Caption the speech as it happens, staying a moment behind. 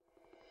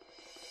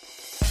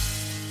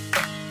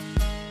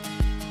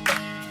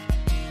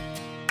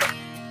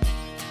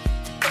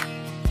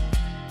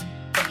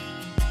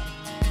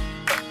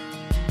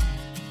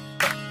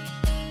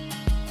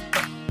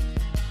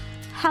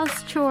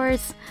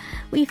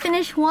We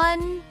finish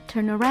one,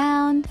 turn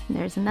around, and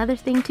there's another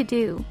thing to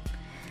do.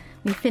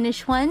 We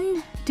finish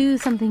one, do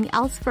something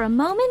else for a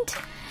moment,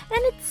 and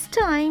it's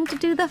time to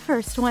do the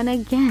first one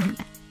again.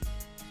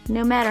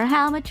 No matter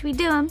how much we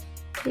do them,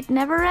 it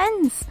never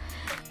ends.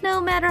 No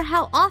matter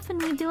how often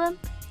we do them,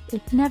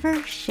 it never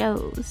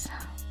shows.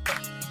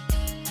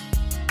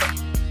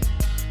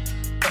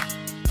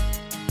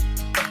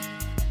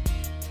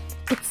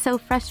 It's so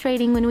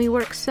frustrating when we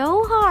work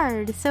so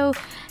hard, so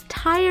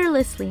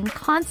tirelessly and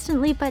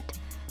constantly, but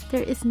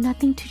there is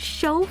nothing to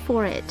show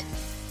for it.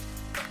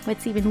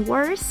 What's even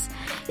worse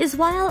is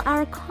while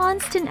our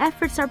constant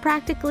efforts are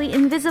practically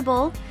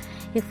invisible,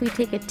 if we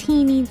take a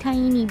teeny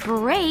tiny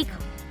break,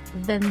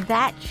 then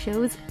that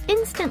shows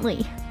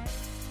instantly.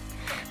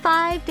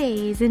 5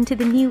 days into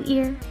the new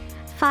year,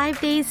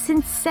 5 days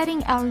since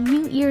setting our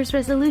New Year's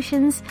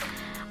resolutions,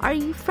 are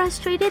you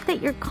frustrated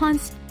that your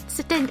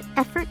constant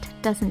effort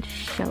doesn't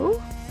show?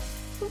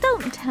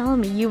 Don't tell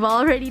me you've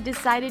already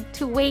decided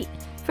to wait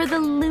for the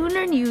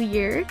Lunar New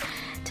Year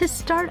to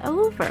start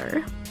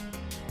over.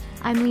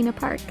 I'm Lena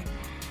Park,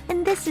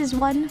 and this is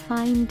One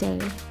Fine Day.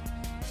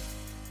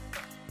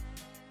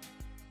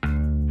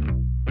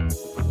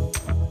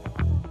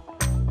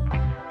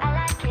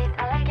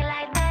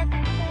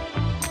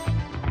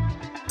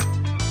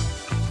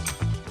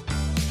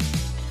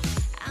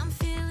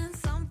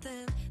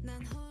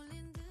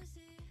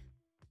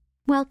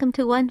 Welcome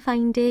to One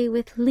Fine Day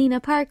with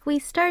Lena Park. We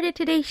started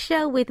today's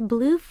show with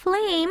Blue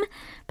Flame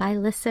by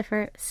Le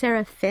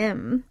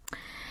Seraphim.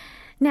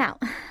 Now,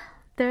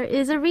 there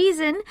is a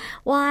reason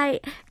why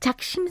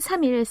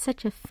작심삼일 is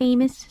such a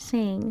famous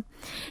saying.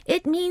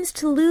 It means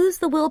to lose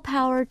the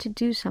willpower to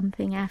do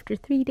something after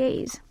 3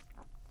 days.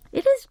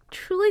 It is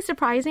truly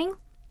surprising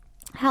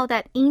how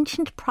that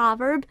ancient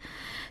proverb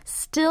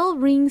still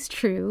rings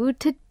true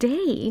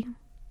today.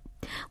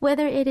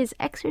 Whether it is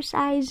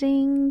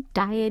exercising,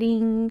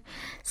 dieting,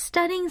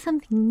 studying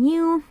something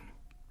new,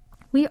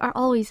 we are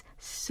always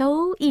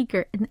so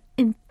eager and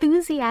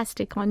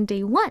enthusiastic on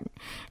day 1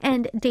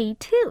 and day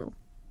 2.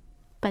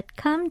 But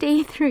come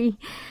day 3,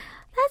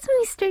 that's when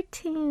we start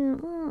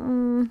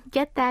to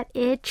get that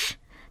itch,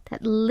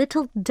 that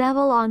little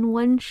devil on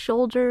one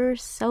shoulder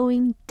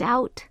sowing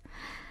doubt.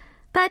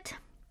 But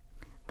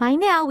by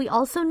now we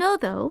also know,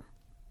 though,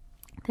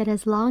 that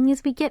as long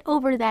as we get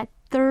over that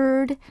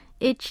third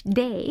itch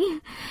day,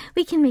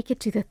 we can make it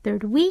to the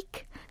 3rd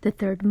week, the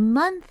 3rd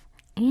month,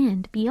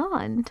 and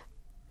beyond.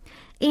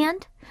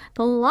 And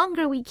the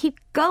longer we keep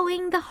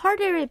going, the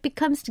harder it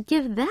becomes to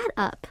give that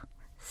up.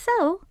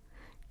 So,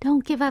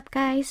 don't give up,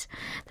 guys.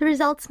 The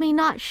results may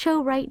not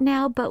show right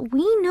now, but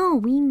we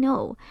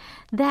know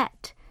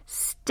that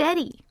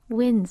steady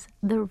wins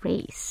the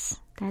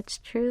race. That's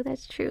true.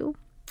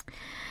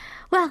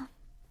 Well,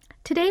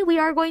 today we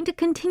are going to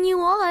continue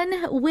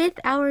on with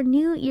our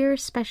New Year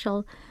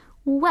special.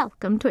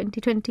 Welcome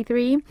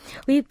 2023.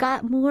 We've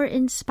got more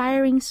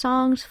inspiring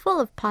songs full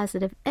of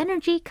positive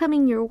energy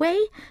coming your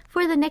way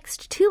for the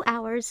next 2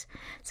 hours.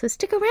 So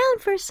stick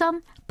around for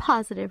some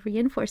positive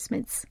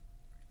reinforcements.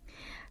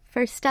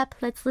 First up,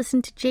 let's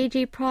listen to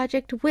JJ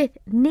Project with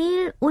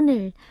내일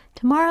오늘,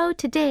 tomorrow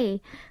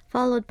today,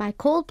 followed by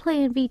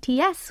Coldplay and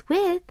BTS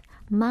with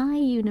My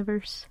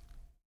Universe.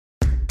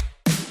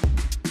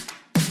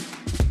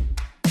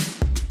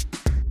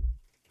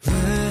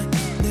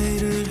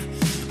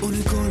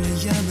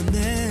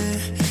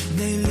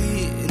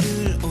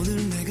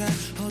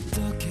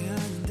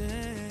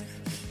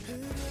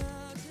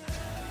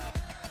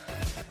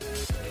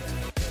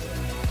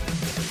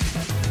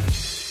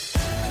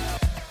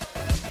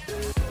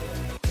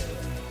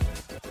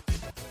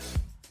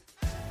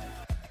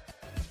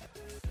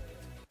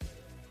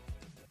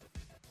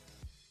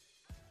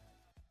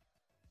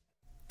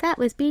 That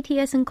was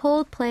BTS and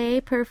Coldplay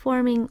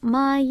performing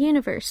My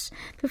Universe.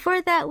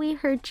 Before that, we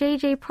heard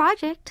JJ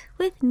Project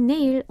with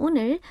내일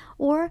오늘,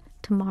 or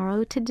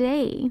Tomorrow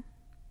Today.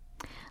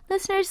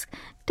 Listeners,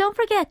 don't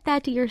forget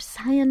that your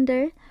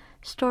사연들,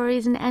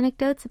 stories and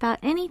anecdotes about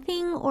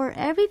anything or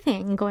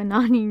everything going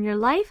on in your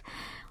life,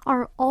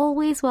 are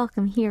always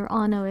welcome here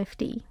on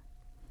OFD.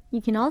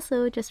 You can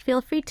also just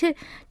feel free to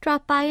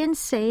drop by and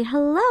say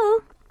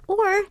hello,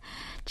 or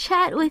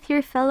chat with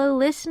your fellow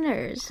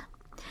listeners.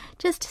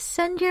 Just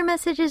send your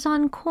messages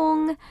on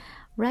Kong,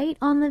 right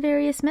on the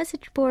various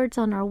message boards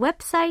on our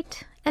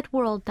website at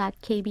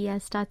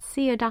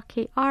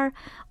world.kbs.co.kr,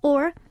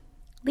 or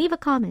leave a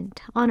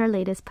comment on our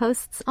latest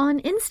posts on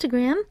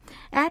Instagram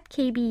at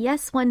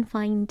KBS One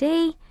Fine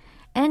Day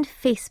and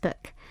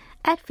Facebook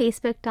at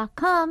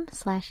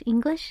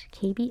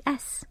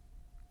facebook.com/EnglishKBS.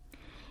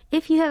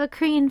 If you have a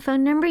Korean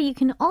phone number, you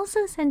can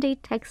also send a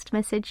text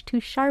message to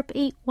sharp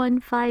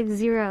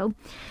 8150.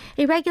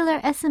 A regular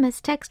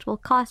SMS text will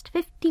cost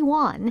 50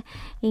 won.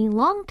 A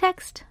long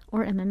text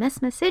or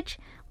MMS message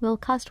will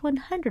cost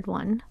 100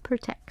 won per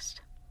text.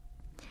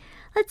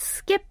 Let's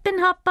skip and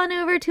hop on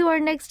over to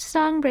our next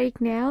song break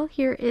now.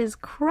 Here is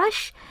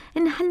Crush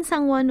and Han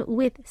Sang-won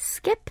with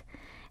Skip.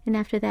 And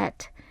after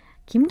that,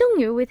 Kim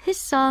Dong-yu with his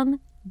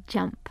song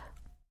Jump.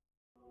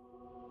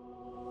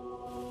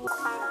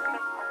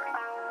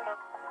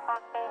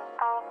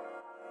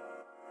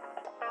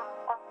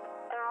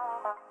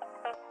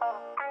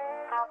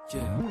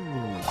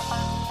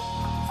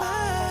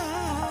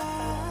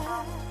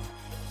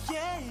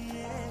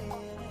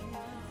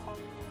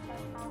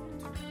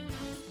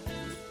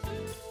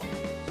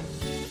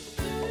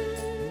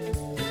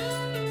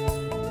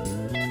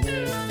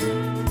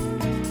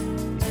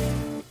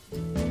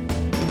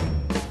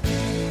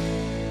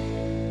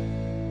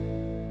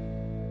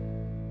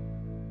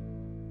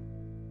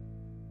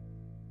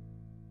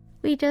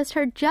 We just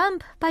heard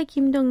Jump by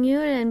Kim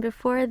Dong-yul, and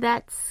before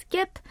that,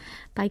 Skip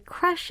by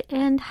Crush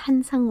and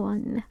Han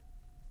Sang-won.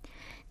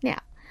 Now,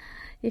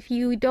 if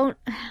we don't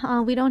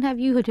have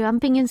you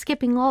jumping and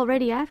skipping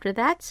already after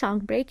that song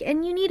break,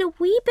 and you need a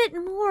wee bit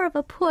more of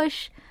a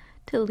push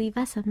to leave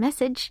us a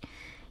message,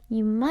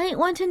 you might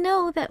want to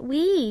know that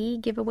we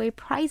give away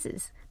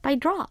prizes by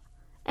draw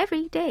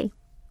every day.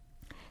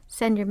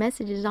 Send your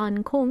messages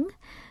on Kong,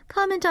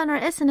 comment on our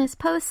SNS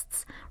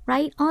posts,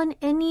 write on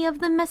any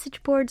of the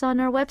message boards on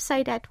our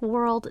website at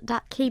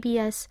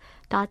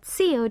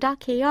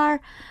world.kbs.co.kr,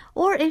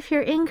 or if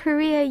you're in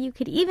Korea, you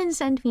could even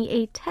send me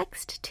a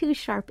text to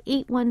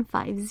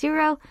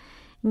 #8150,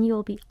 and you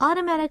will be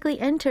automatically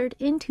entered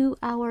into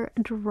our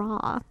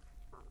draw.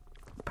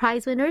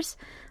 Prize winners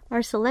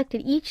are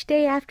selected each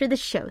day after the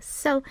show,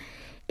 so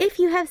if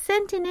you have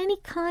sent in any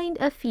kind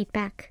of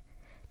feedback,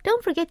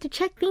 don't forget to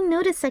check the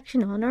notice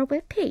section on our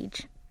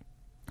webpage.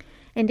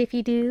 And if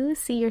you do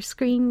see your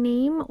screen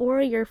name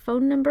or your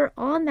phone number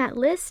on that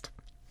list,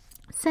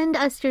 send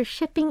us your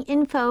shipping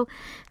info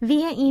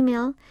via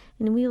email,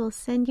 and we will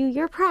send you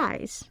your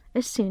prize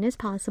as soon as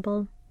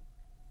possible.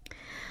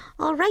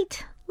 All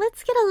right,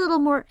 let's get a little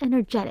more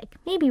energetic,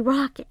 maybe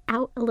rock it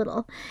out a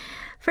little.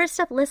 First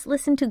up, let's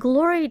listen to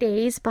Glory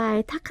Days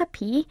by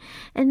Takapi,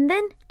 and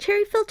then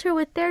Cherry Filter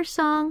with their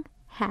song,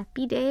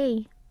 Happy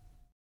Day.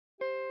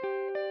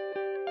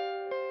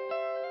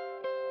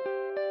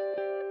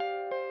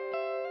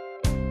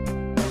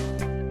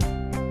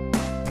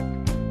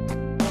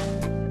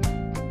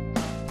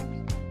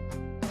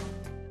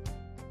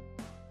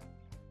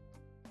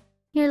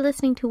 You're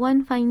listening to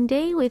One Fine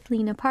Day with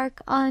Lena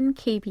Park on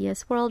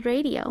KBS World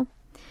Radio.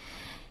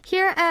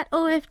 Here at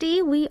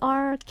OFD, we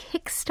are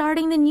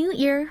kickstarting the new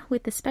year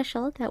with the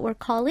special that we're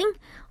calling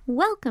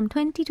Welcome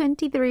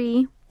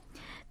 2023.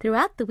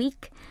 Throughout the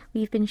week,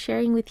 we've been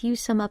sharing with you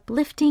some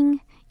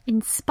uplifting,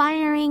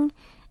 inspiring,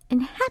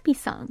 and happy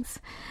songs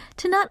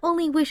to not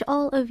only wish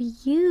all of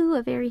you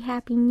a very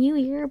happy new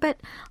year, but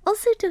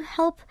also to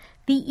help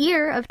the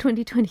year of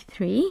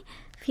 2023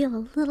 feel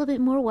a little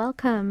bit more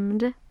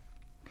welcomed.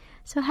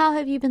 So how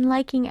have you been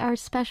liking our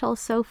special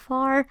so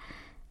far?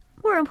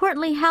 More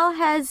importantly, how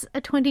has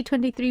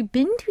 2023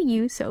 been to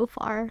you so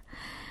far?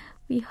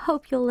 We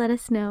hope you'll let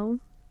us know.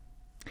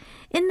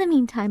 In the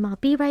meantime, I'll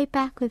be right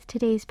back with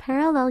today's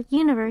Parallel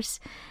Universe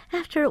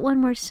after one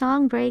more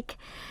song break.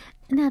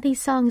 Now, these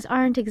songs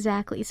aren't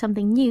exactly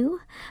something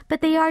new,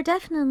 but they are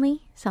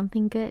definitely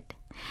something good.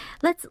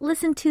 Let's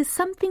listen to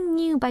Something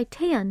New by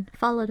Taeyeon,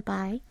 followed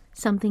by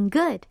Something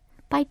Good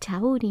by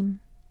Jaorim.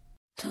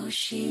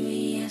 도시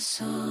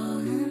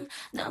위에서는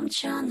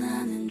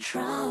넘쳐나는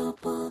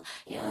trouble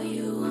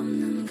여유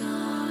없는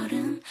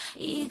걸음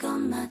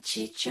이건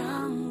마치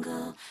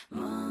jungle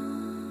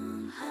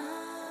멍하니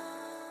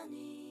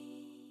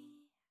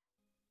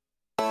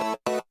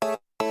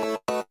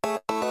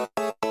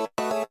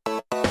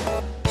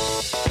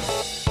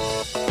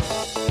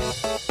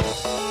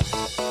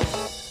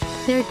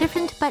They're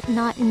different but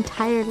not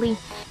entirely.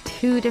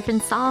 Two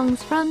different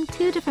songs from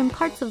two different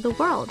parts of the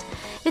world.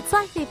 It's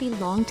like they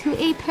belong to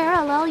a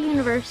parallel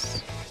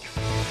universe.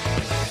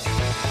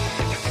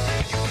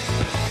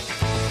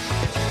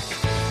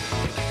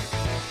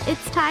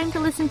 It's time to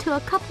listen to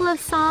a couple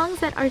of songs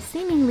that are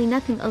seemingly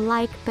nothing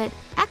alike, but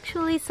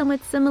actually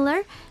somewhat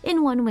similar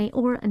in one way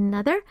or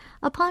another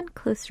upon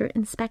closer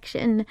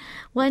inspection.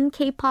 One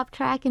K-pop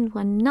track and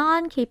one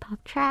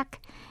non-K-pop track.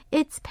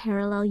 It's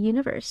Parallel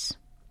Universe.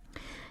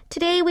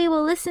 Today we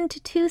will listen to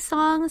two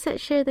songs that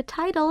share the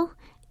title,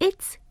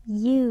 It's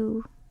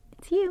You.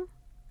 It's You.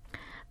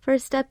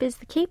 First up is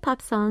the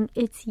K-pop song,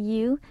 It's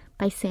You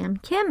by Sam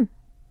Kim.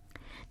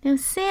 Now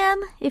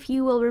Sam, if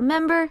you will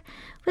remember,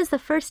 was the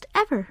first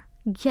ever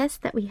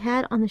guest that we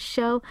had on the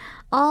show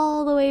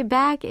all the way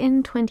back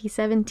in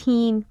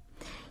 2017.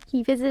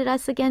 He visited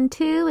us again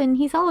too, and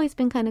he's always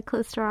been kind of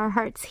close to our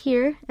hearts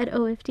here at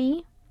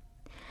OFD.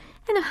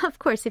 And of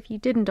course, if you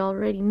didn't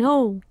already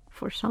know,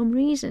 for some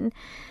reason,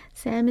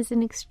 Sam is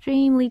an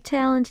extremely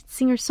talented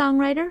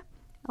singer-songwriter,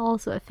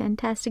 also a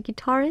fantastic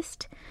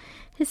guitarist.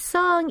 His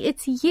song,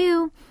 It's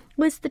You,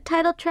 was the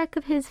title track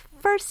of his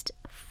first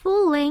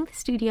full-length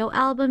studio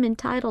album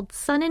entitled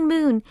Sun and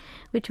Moon,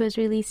 which was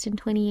released in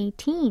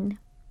 2018.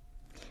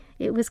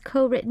 It was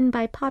co-written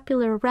by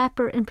popular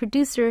rapper and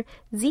producer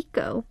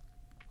Zico,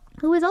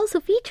 who was also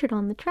featured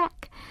on the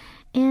track.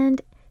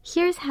 And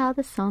here's how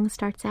the song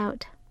starts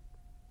out.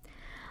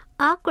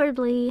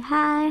 Awkwardly,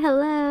 hi,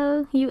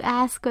 hello, you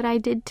ask what I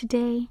did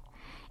today.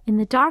 In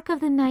the dark of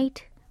the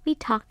night, we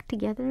talk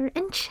together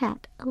and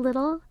chat a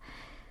little.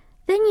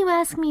 Then you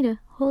ask me to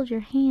hold your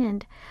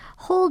hand,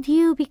 hold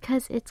you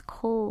because it's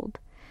cold.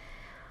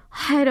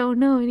 I don't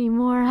know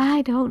anymore.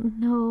 I don't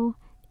know.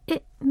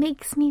 It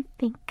makes me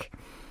think.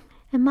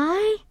 Am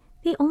I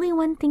the only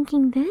one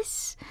thinking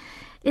this?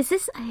 Is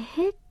this a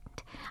hit?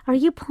 Are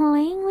you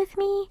playing with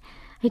me?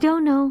 I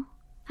don't know.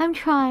 I'm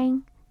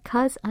trying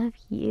 'cause of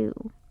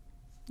you.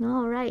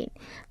 All right.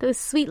 Those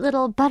sweet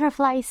little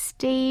butterfly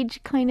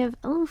stage kind of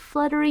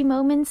fluttery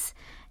moments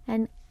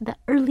and the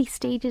early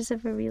stages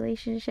of a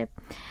relationship.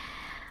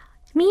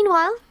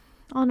 Meanwhile,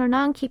 on our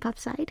non-K-pop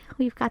side,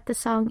 we've got the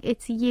song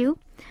It's You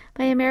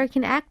by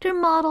American actor,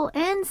 model,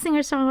 and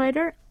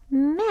singer-songwriter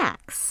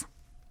Max.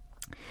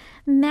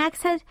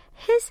 Max had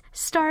his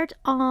start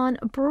on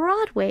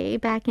Broadway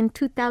back in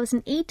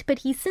 2008, but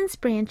he's since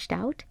branched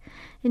out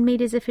and made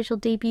his official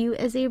debut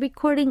as a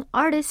recording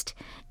artist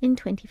in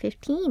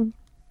 2015.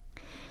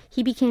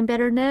 He became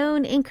better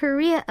known in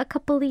Korea a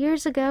couple of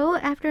years ago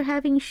after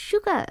having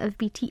Suga of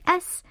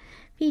BTS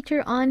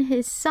feature on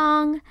his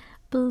song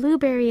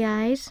Blueberry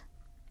Eyes.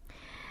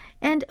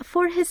 And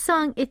for his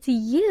song It's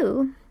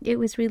You, it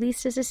was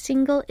released as a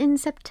single in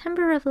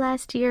September of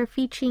last year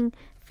featuring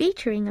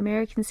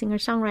American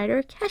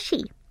singer-songwriter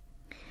Keshi.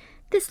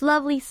 This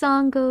lovely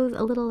song goes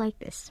a little like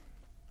this.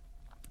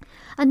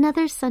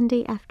 Another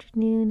Sunday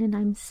afternoon and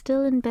I'm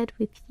still in bed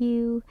with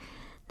you.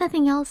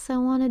 Nothing else I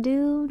want to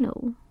do,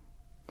 no.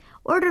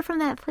 Order from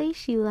that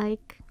place you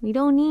like. We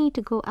don't need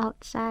to go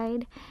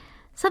outside.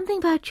 Something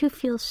about you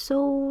feels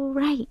so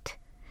right.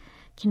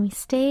 Can we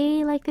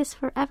stay like this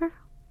forever?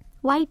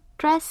 White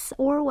dress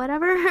or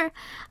whatever.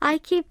 I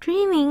keep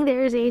dreaming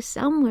there's a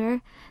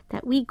somewhere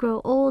that we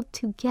grow old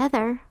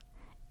together.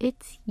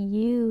 It's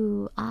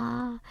you.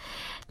 Now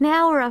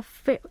we're a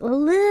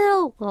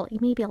little, well,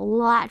 maybe a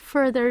lot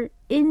further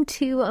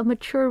into a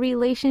mature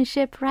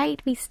relationship,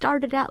 right? We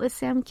started out with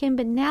Sam Kim,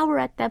 but now we're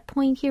at that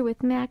point here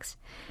with Max.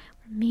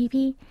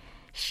 Maybe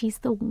she's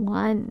the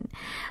one.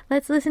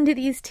 Let's listen to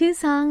these two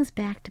songs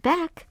back to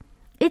back.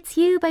 It's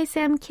You by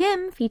Sam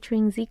Kim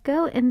featuring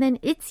Zico, and then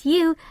It's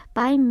You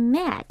by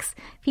Max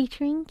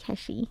featuring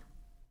Keshi.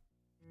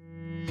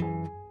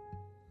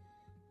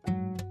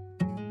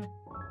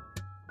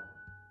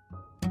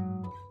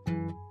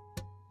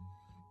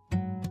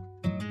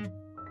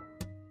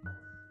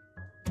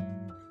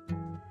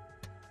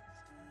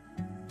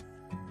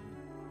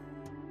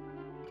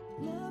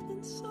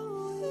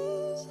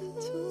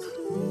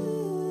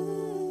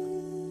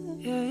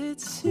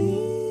 It's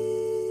you.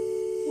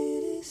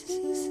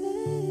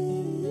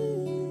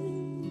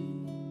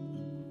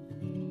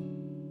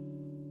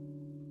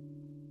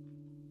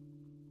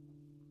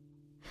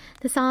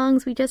 The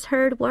songs we just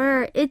heard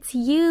were It's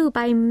You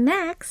by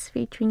Max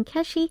featuring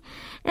Keshi,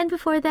 and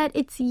before that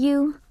It's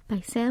You by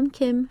Sam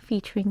Kim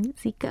featuring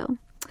Zico.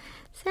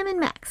 Sam and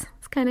Max.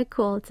 It's kind of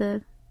cool. It's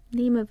a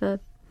name of a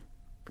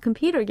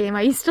computer game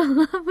I used to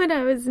love when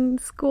I was in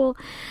school.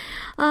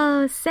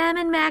 Sam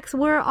and Max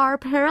were our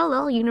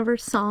parallel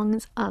universe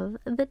songs of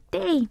the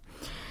day.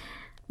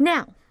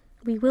 Now,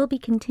 we will be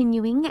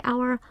continuing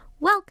our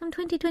Welcome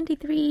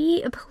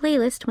 2023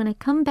 playlist when I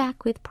come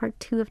back with part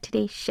 2 of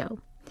today's show.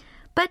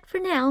 But for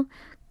now,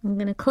 I'm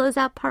going to close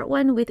out part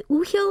 1 with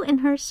Woohyo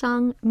and her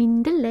song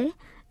민들레,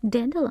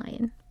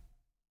 Dandelion.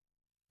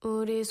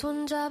 우리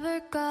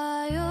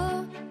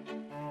손잡을까요?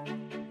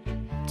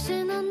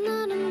 지난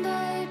날은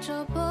다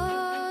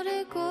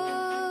잊어버리고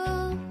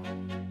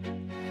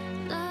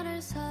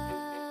나를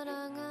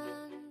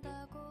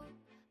사랑한다고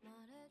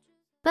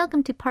말해주세요.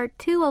 Welcome to part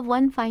 2 of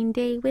One Fine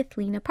Day with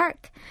Lena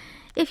Park.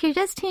 If you're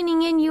just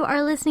tuning in, you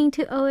are listening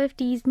to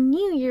OFD's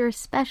New Year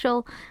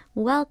special,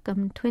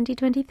 Welcome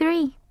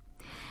 2023.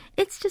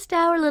 It's just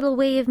our little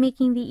way of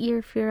making the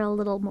year feel a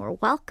little more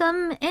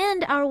welcome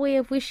and our way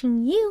of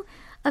wishing you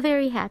a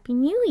very happy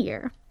new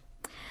year.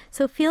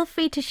 So feel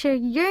free to share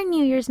your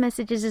New Year's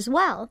messages as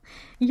well,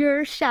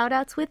 your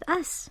shout-outs with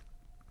us.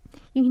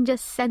 You can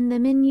just send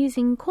them in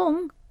using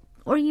Kong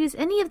or use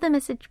any of the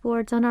message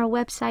boards on our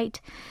website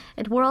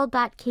at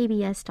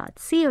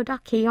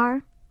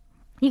world.kbs.co.kr.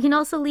 You can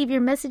also leave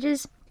your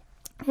messages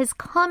as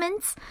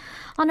comments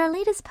on our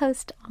latest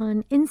post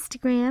on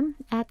Instagram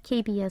at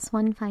KBS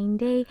One Fine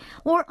Day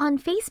or on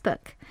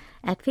Facebook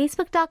at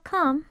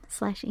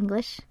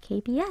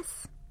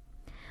facebook.com/EnglishKBS.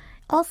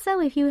 Also,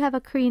 if you have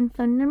a Korean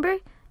phone number,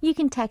 you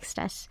can text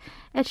us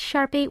at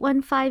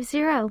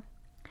 #8150.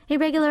 A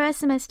regular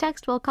SMS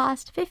text will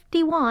cost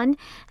 50 won,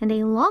 and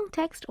a long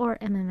text or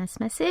MMS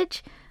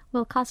message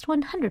will cost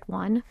 100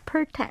 won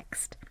per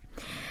text.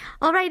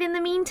 All right, in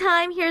the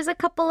meantime, here's a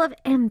couple of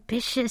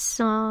ambitious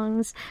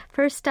songs.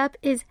 First up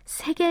is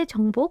세계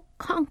정복,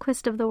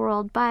 Conquest of the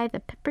World by the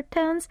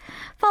Peppertones,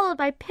 followed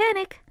by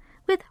Panic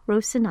with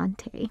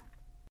Rocinante.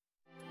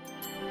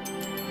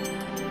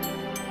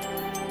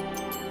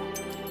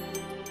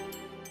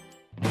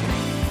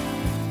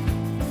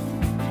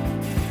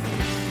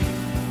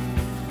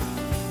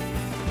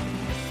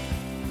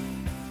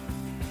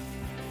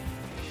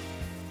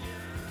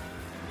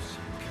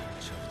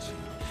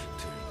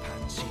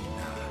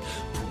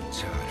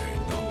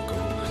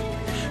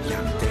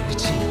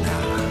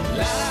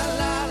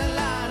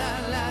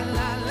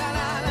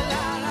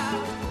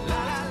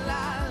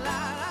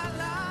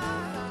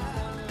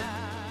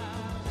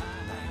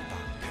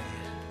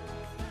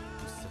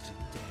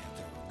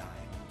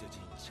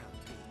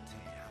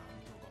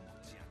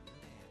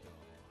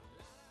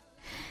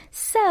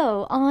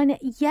 So, on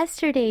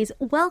yesterday's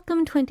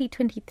Welcome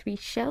 2023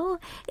 show,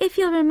 if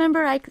you'll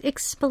remember, I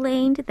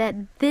explained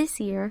that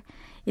this year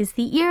is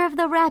the year of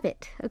the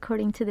rabbit,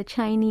 according to the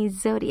Chinese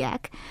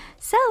zodiac.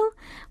 So,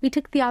 we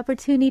took the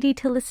opportunity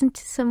to listen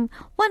to some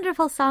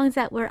wonderful songs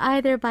that were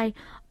either by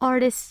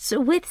artists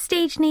with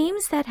stage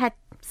names that had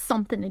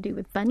something to do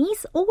with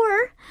bunnies,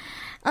 or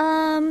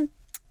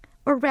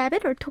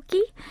rabbit or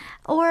toki,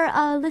 or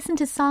listen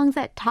to songs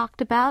that talked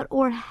about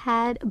or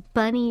had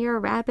bunny or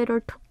rabbit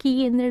or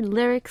toki in their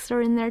lyrics or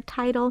in their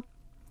title.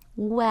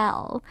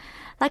 Well,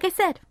 like I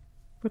said,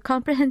 we're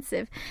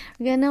comprehensive.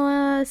 We're going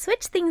to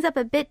switch things up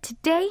a bit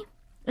today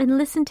and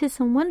listen to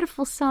some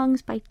wonderful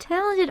songs by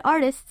talented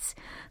artists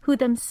who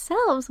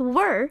themselves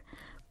were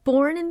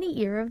born in the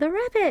year of the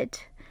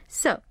rabbit.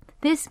 So,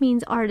 this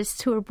means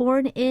artists who were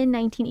born in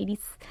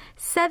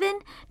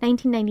 1987,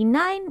 1999,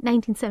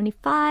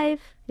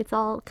 1975. It's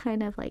all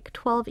kind of like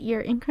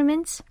 12-year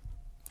increments.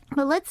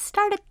 But let's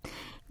start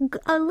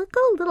a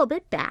little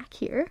bit back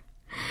here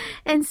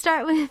and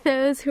start with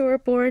those who were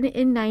born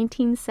in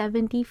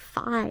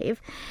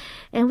 1975.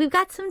 And we've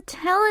got some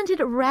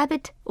talented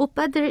rabbit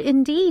oppa들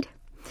indeed.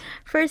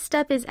 First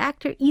up is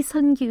actor Lee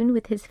Sun-gyun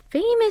with his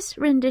famous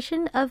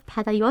rendition of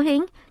바다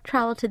여행,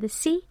 Travel to the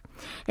Sea.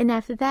 And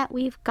after that,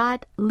 we've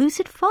got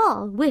Lucid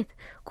Fall with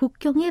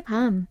국경의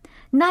밤,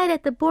 Night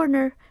at the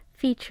Border,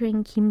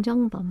 featuring Kim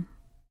Jong-bum.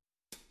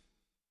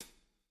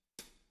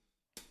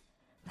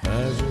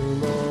 아주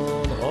먼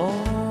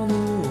어느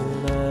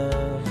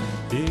날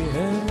이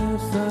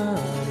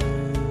햇살은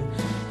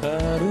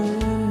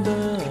아름다운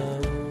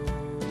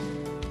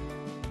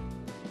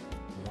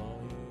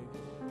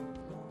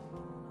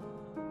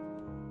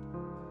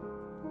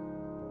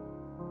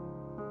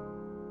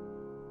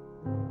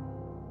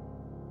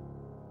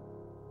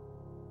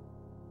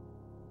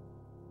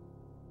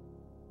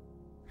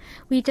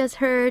We just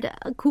heard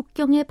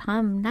국경의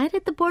밤, Night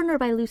at the Border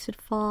by Lucid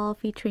Fall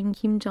featuring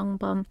Kim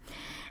Jong-bum.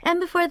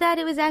 And before that,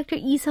 it was actor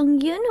Lee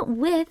Sung-gyun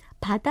with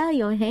바다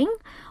여행,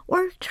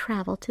 or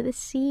Travel to the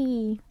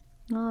Sea.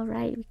 All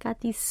right, we got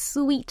these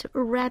sweet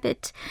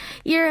rabbit,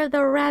 Year of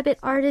the Rabbit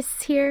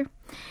artists here.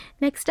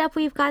 Next up,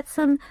 we've got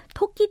some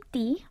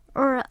토끼띠,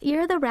 or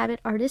Year of the Rabbit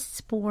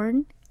artists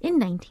born in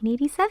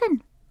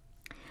 1987.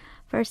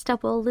 First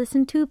up, we'll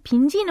listen to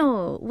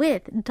빈지노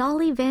with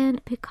Dolly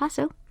Van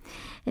Picasso.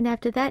 And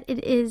after that,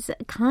 it is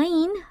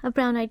Kain of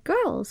Brown Eyed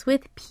Girls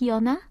with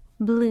Fiona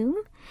Bloom.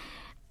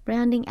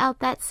 Rounding out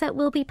that set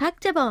will be Park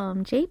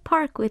Jae-bum, Jay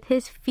Park with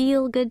his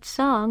feel-good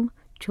song,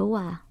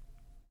 좋아.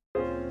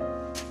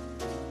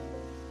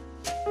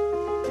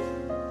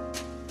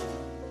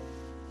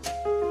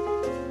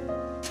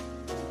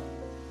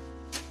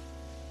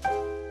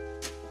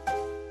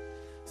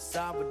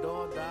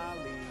 Salvador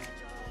Dali.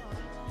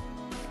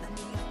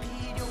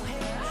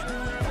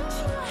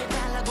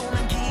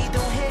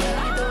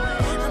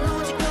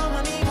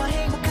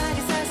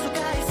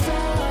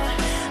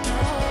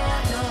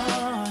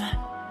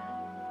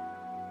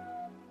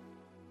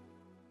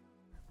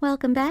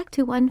 Welcome back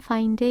to One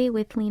Fine Day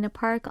with Lena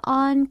Park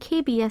on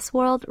KBS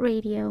World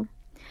Radio.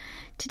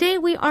 Today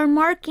we are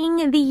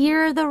marking the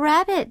Year of the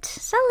Rabbit,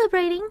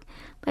 celebrating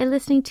by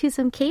listening to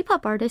some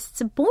K-pop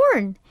artists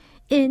born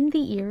in the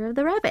Year of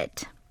the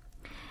Rabbit.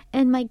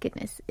 And my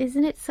goodness,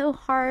 isn't it so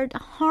hard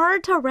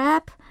to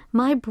wrap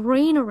my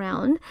brain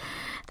around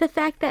the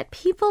fact that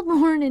people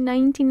born in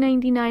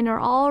 1999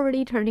 are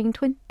already turning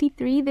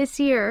 23 this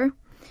year.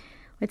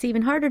 What's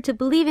even harder to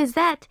believe is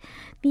that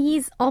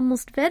these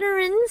almost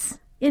veterans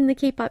in the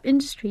K-pop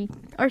industry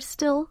are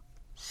still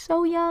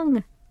so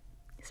young.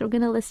 So we're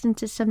going to listen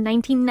to some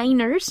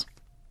 1999ers.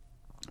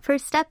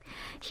 First up,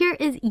 here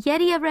is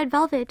Yeri of Red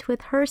Velvet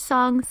with her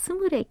song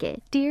스물에게,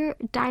 Dear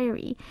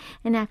Diary.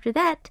 And after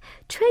that,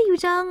 Choi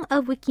Yoo-jung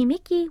of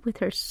Wikimiki with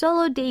her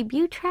solo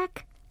debut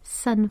track,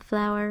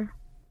 Sunflower.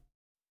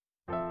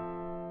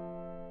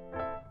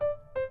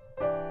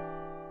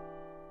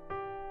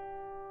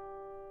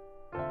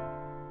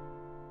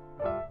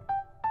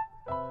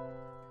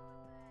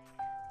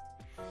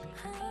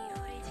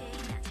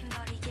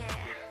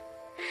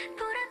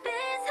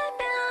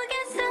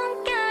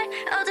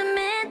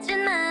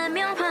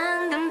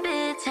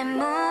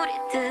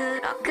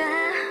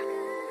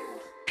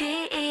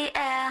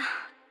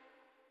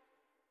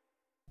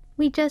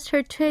 We just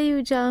heard Choi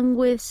Yoo-jung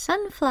with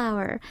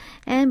Sunflower,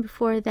 and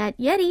before that,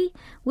 Yeri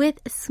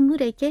with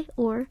스물에게,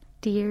 or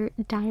Dear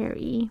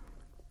Diary.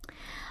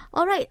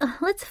 All right,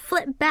 let's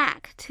flip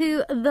back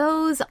to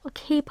those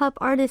K-pop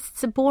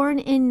artists born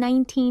in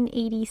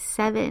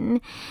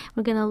 1987.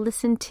 We're going to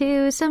listen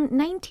to some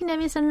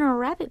 1997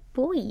 Rabbit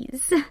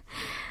Boys.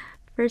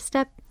 First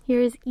up,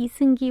 here's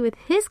이승기 with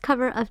his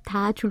cover of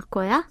다 줄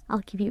거야, I'll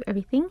Give You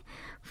Everything,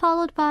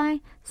 followed by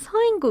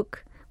서인국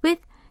with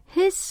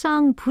his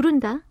song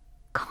부른다,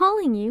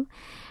 Calling You.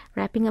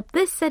 Wrapping up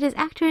this set is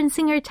actor and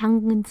singer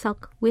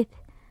장근석 with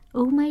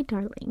Oh My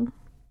Darling.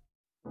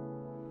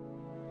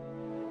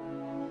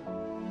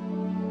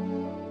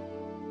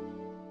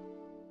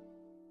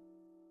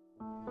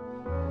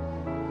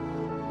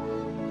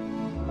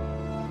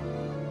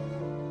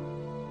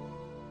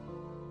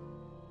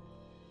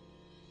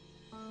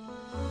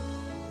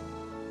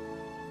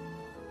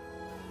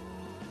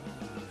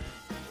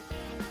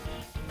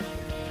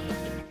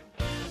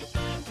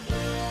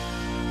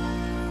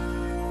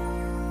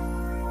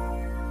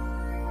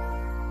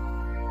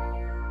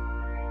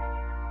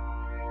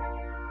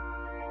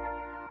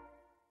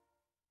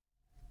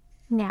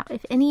 Now,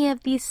 if any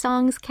of these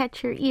songs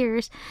catch your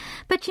ears,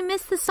 but you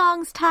missed the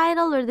song's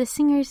title or the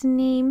singer's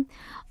name,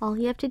 all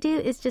you have to do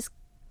is just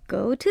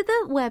go to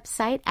the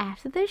website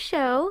after the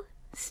show,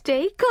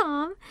 stay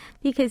calm,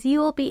 because you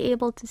will be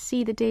able to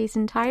see the day's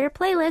entire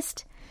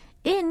playlist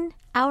in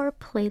our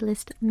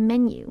playlist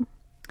menu.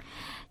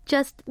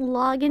 Just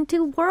log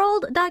into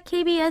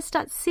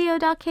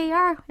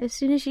world.kbs.co.kr. As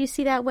soon as you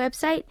see that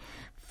website,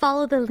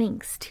 follow the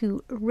links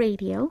to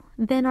radio,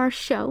 then our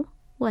show,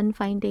 One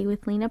Fine Day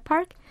with Lena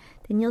Park.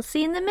 Then you'll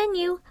see in the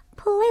menu,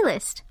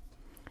 playlist.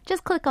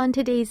 Just click on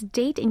today's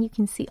date and you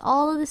can see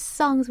all of the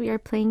songs we are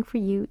playing for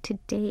you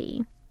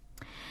today.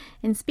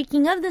 And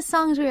speaking of the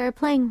songs we are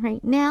playing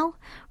right now,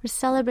 we're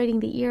celebrating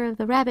the Year of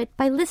the Rabbit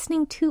by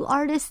listening to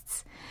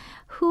artists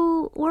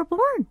who were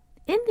born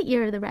in the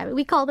Year of the Rabbit.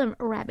 We call them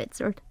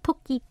rabbits or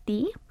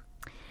토끼띠.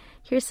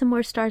 Here's some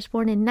more stars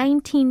born in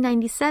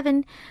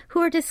 1997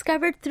 who were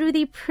discovered through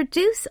the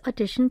Produce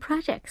audition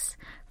projects.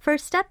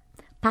 First up,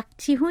 Park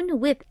Ji-hoon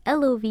with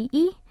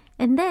LOVE,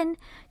 and then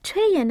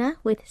Choi Yeona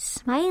with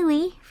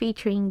Smiley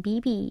featuring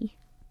BB.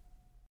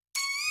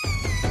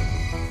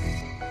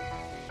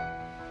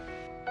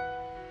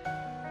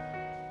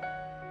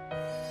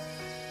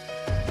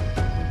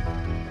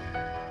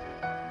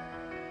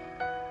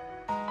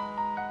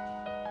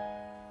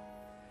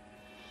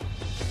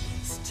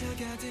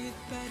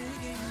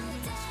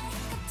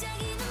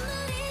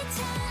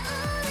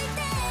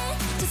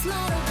 Just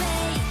smile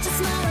away, just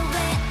smile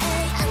away.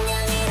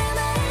 안녕이라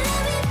말해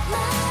with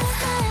my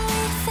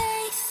smiley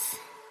face.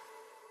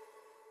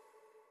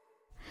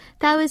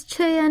 That was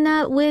Choi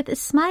Yeona with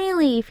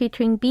Smiley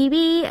featuring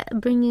BB,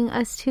 bringing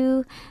us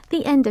to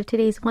the end of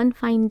today's One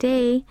Fine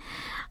Day.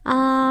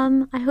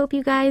 I hope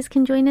you guys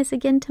can join us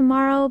again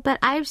tomorrow, but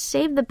I've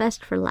saved the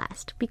best for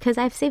last because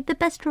I've saved the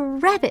best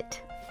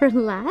rabbit for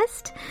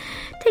last.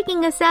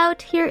 Taking us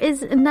out, here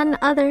is none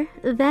other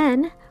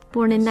than,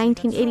 born in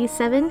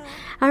 1987,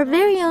 our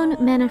very own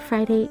Man of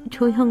Friday,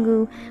 Choi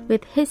Hyung-gu,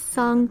 with his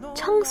song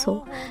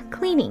청소,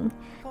 cleaning.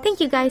 Thank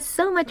you guys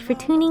so much for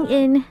tuning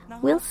in.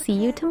 We'll see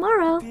you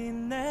tomorrow.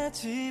 내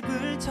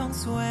집을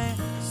청소해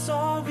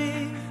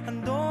sorry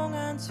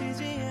한동안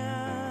쉬지 않아